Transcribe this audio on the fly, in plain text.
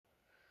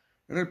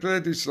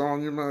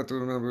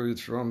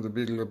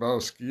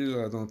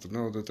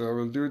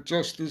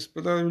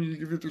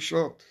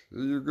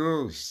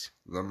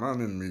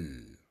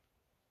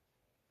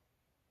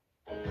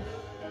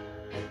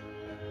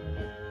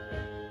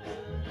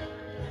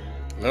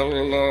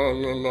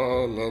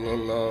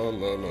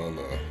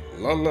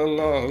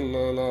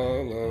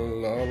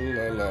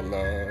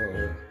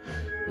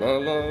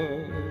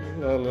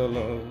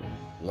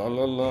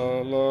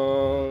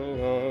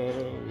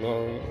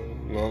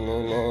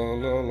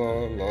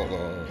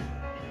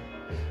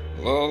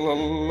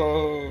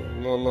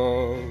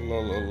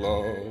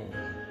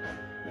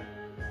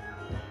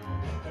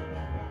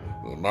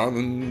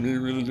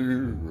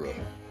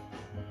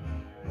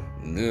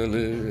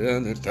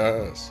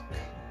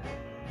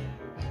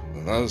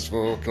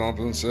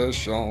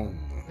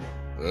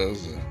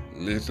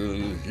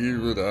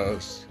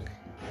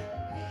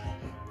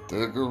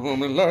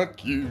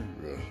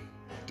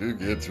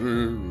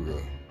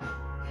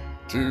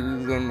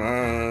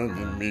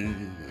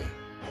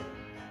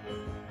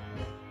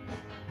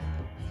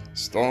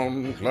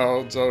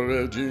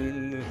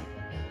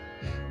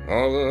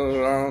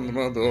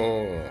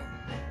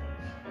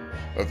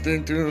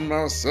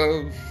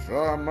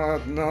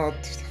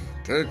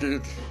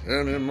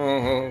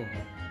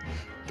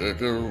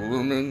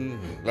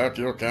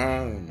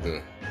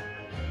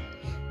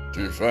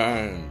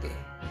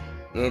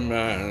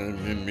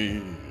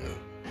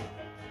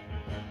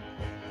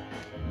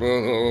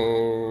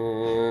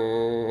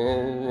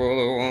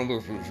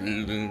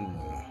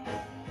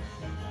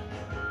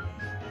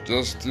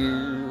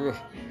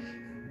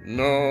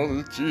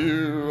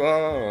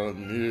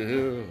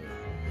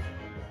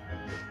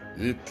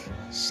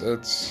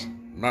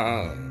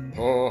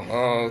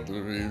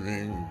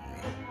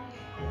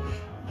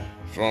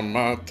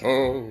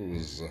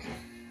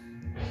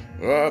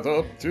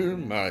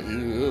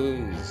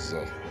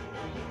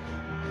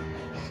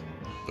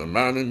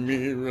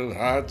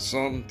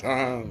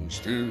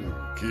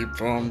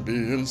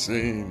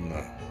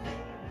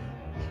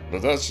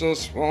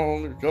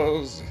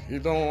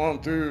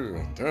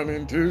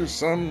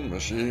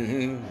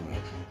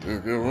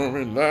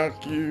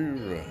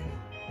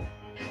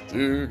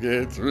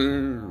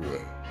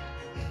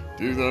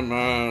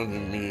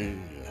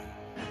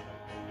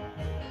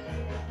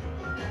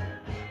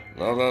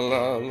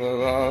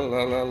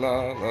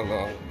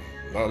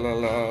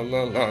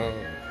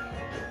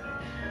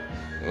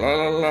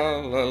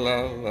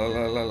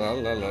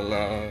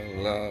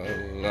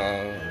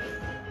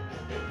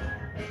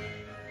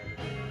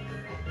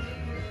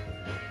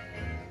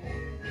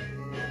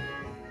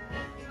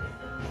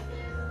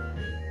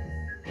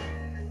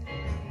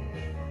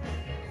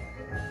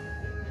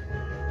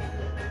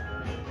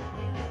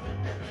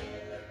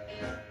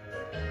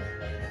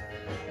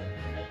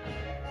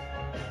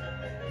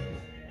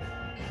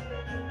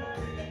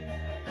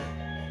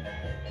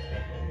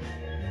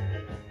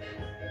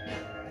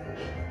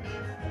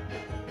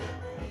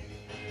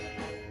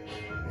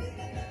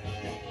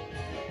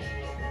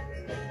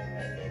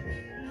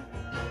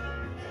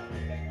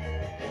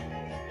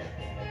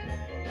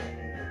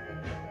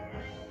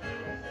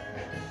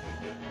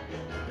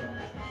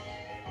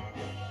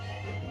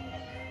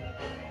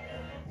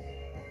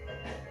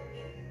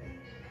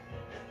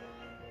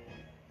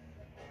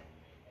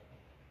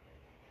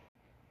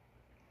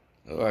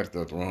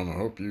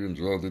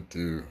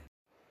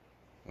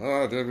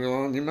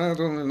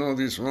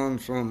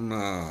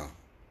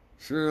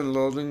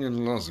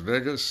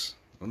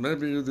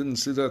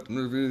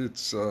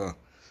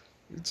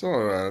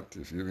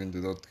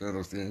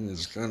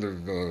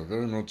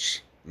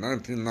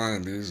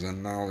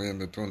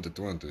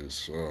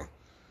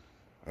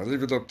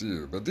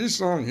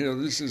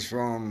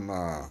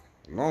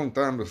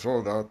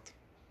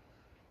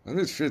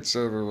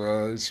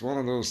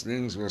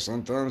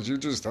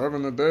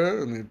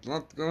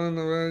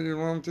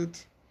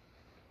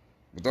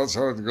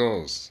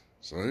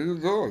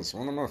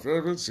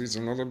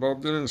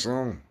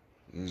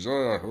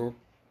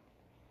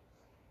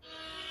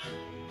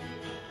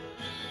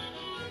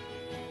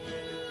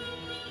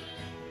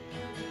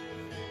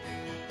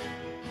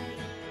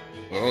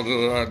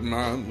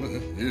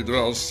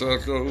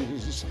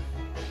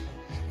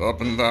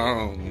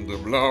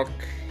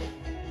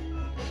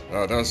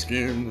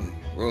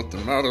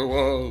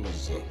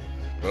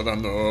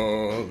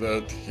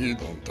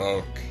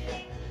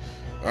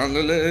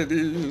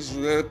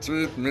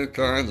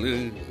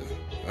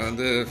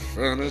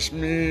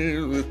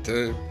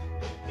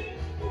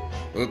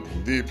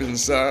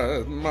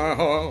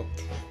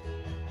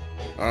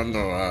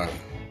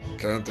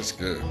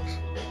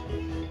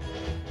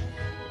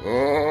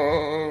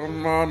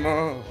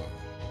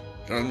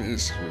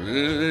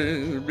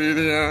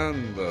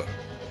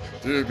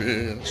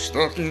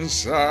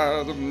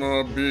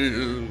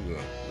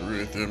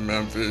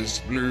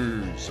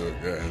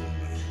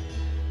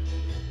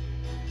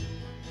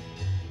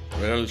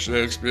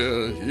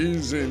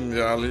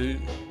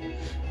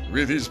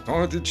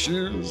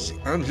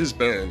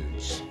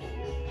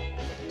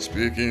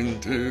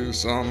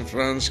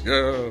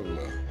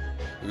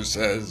who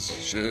says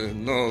she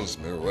knows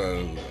me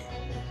well,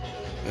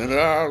 and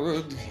I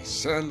would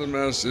send a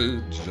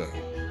message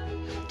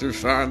to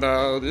find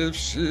out if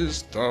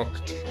she's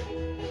talked.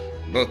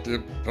 But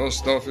the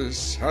post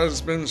office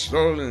has been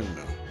stolen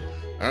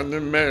and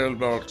the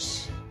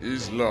mailbox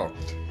is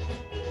locked.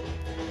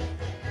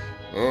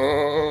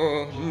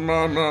 Oh,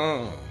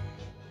 Mama,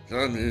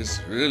 can this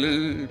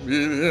really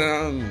be the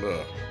end?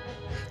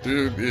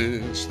 To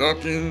be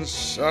stuck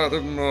inside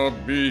a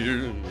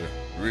mobile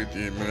with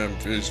the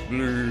Memphis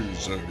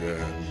Blues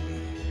again.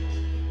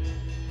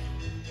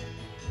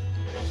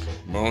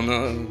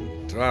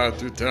 Mona tried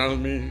to tell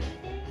me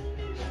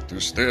to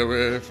stay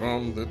away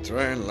from the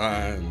train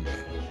line.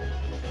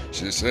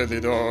 She said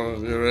it all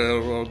the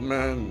railroad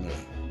men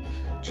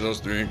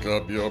just drink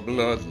up your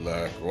blood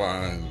like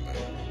wine.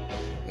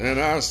 And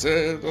I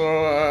said,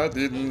 oh, I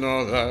didn't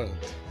know that.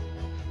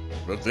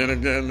 But then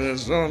again,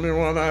 there's only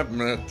one I've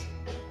met,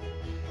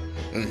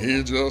 and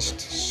he just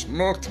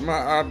smoked my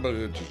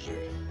average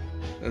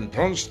and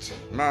punched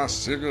my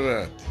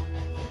cigarette.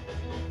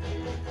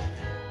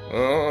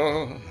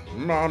 Oh,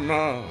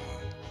 Mama,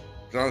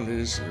 can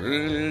this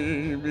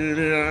really be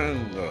the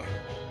end?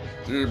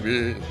 To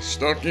be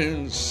stuck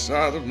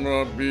inside of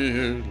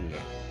Mobile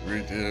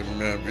with the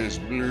Memphis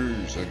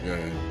Blues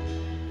again.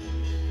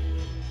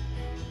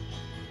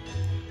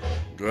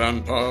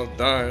 Grandpa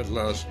died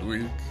last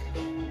week,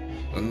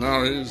 and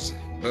now he's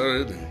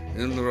buried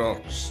in the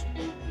rocks.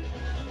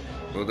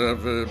 But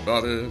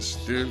everybody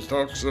still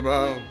talks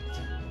about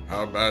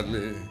how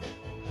badly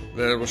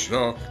they were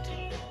shocked.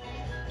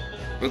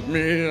 But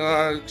me,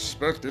 I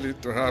expected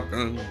it to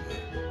happen.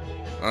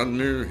 I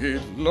knew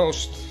he'd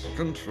lost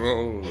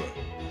control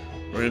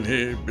when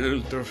he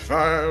built a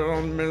fire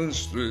on Main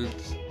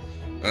Street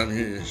and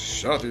he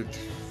shot it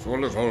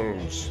full of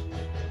holes.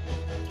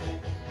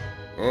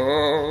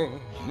 Oh,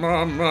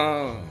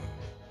 Mama,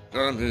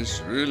 can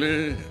this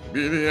really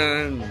be the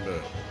end?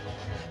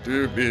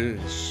 To be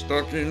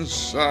stuck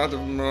inside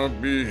of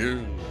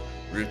Mobile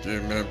with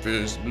the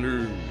Memphis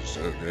Blues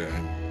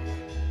again.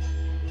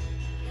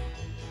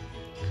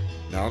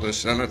 Now the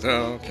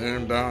senator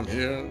came down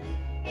here,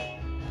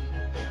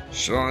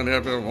 showing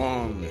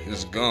everyone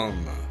his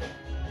gun,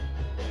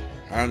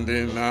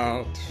 handing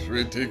out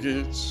free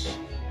tickets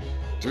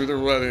to the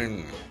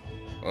wedding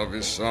of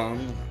his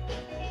son.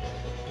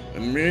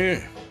 And me,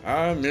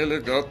 I nearly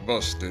got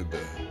busted.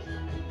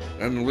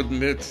 And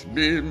wouldn't it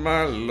be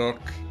my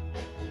luck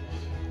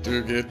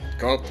to get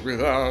caught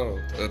without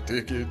a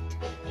ticket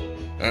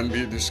and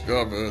be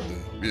discovered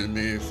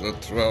beneath a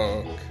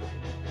truck?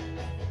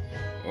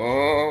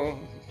 Oh,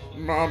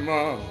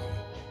 Mama,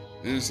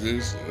 is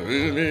this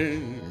really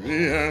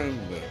the end?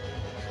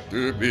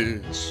 To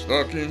be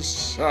stuck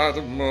inside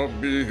of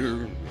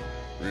Mobile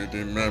with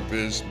the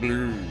Memphis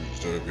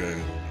Blues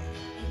again.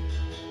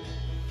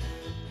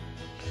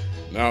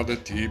 Now the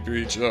tea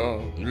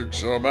preacher looked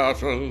so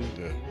baffled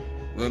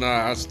when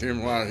I asked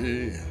him why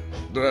he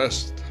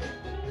dressed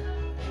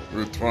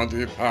with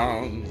 20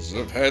 pounds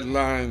of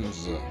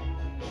headlines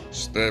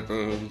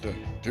stapled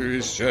to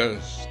his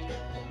chest.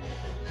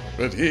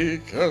 But he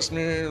cursed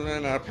me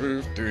when I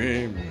proved to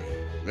him.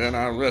 Then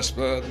I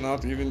whispered,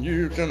 not even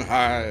you can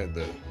hide.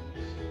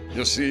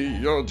 You see,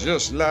 you're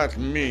just like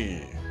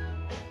me.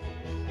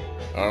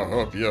 I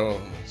hope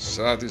you're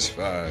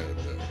satisfied.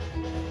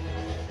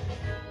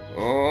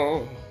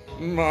 Oh,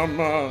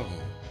 Mama,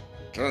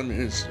 can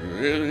this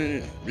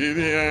really be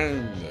the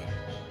end?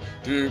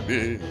 To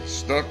be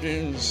stuck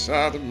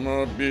inside of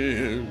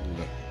Mobile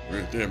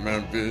with the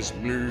Memphis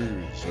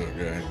Blues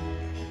again.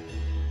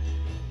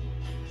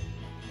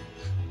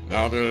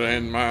 Now the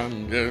rain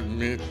man gave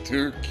me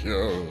 2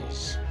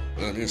 cures,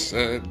 and he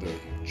said,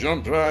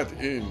 jump right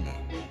in.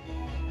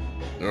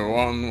 The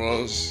one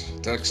was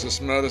Texas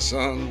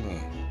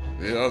medicine,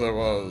 the other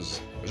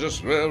was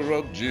just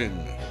railroad gin.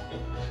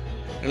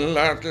 And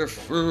like a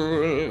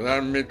fool I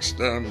mixed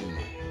them,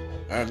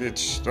 and it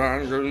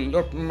strangled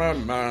up my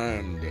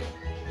mind.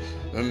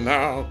 And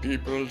now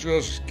people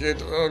just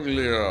get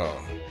uglier,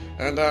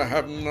 and I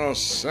have no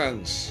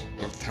sense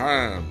of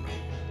time.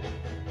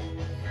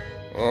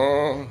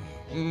 Oh,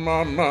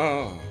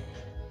 Mama,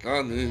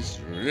 can this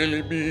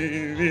really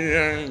be the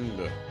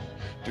end?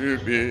 To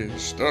be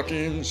stuck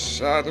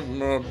inside of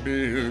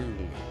Mobile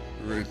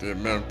with the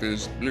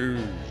Memphis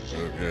Blues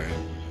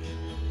again.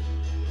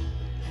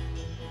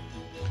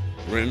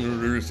 When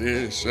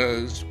Ruthie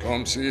says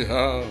come see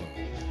her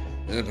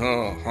in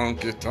her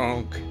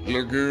honky-tonk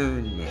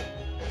lagoon,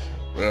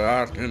 where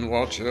I can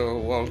watch her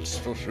waltz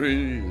for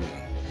free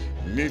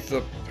neath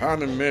the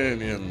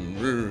Panamanian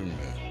moon.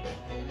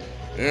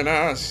 And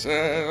I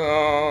say,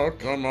 oh,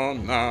 come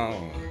on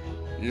now,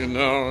 you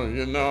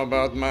know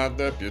about my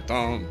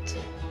debutante.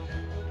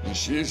 And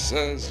she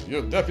says,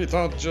 your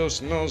debutante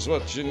just knows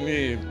what you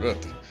need,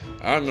 but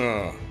I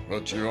know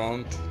what you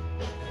want.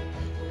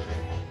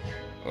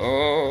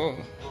 Oh,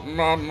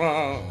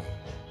 Mama,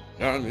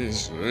 can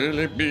this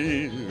really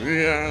be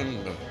the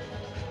end?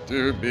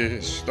 To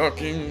be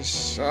stuck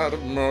inside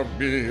of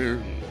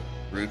Mobile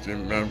with the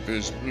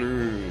Memphis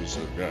Blues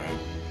again.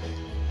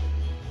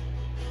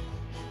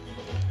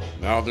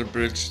 Now the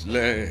bricks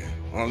lay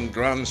on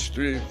Grand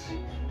Street,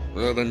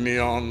 where the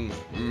neon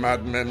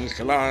madmen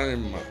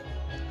climb.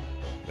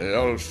 They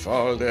all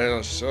fall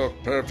there so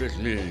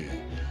perfectly,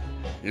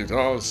 it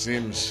all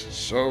seems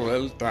so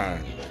well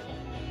timed.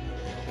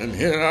 And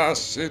here I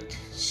sit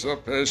so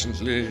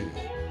patiently,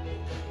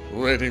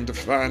 waiting to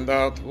find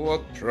out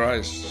what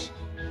price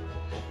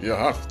you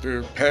have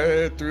to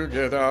pay to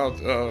get out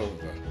of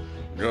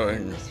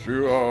going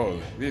through all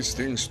these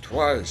things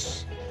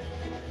twice.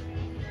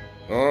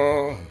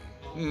 Oh,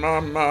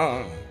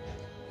 Mama,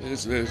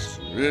 is this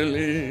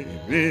really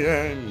the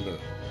end?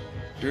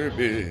 To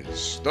be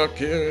stuck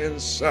here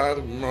inside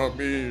of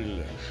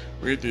Mobile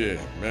with the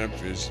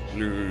Memphis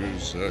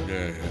Blues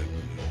again.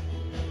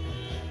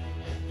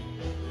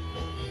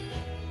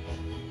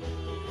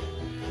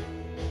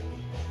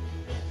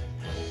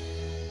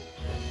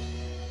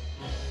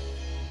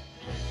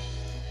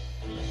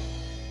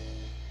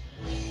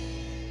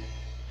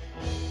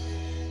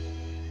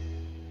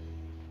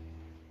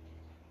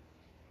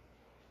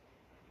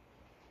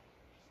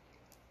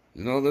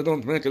 You know, they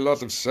don't make a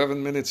lot of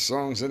 7-minute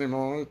songs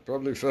anymore. It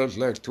probably felt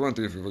like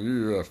 20 for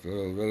you. I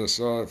feel very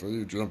sorry for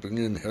you jumping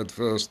in head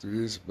first to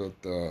this, but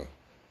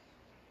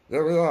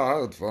there we are.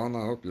 I had fun.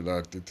 I hope you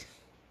liked it.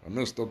 I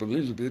messed up a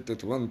little bit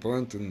at one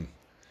point, and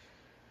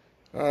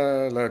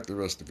I like the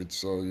rest of it,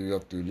 so you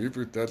have to live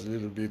with that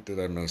little bit that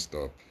I messed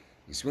up.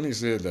 It's when he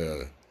said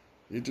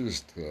he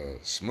just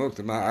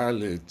smoked my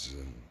eyelids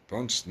and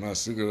punched my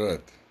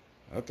cigarette.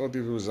 I thought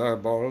it was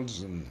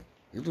eyeballs, and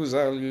it was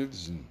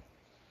eyelids, and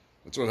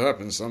that's what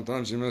happens.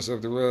 Sometimes you mess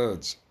up the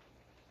words.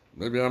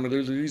 Maybe I'm a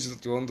little easier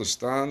to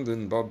understand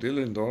than Bob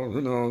Dylan, though.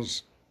 Who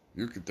knows?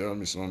 You could tell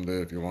me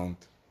someday if you want.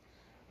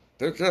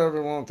 Take care,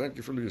 everyone. Thank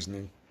you for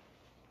listening.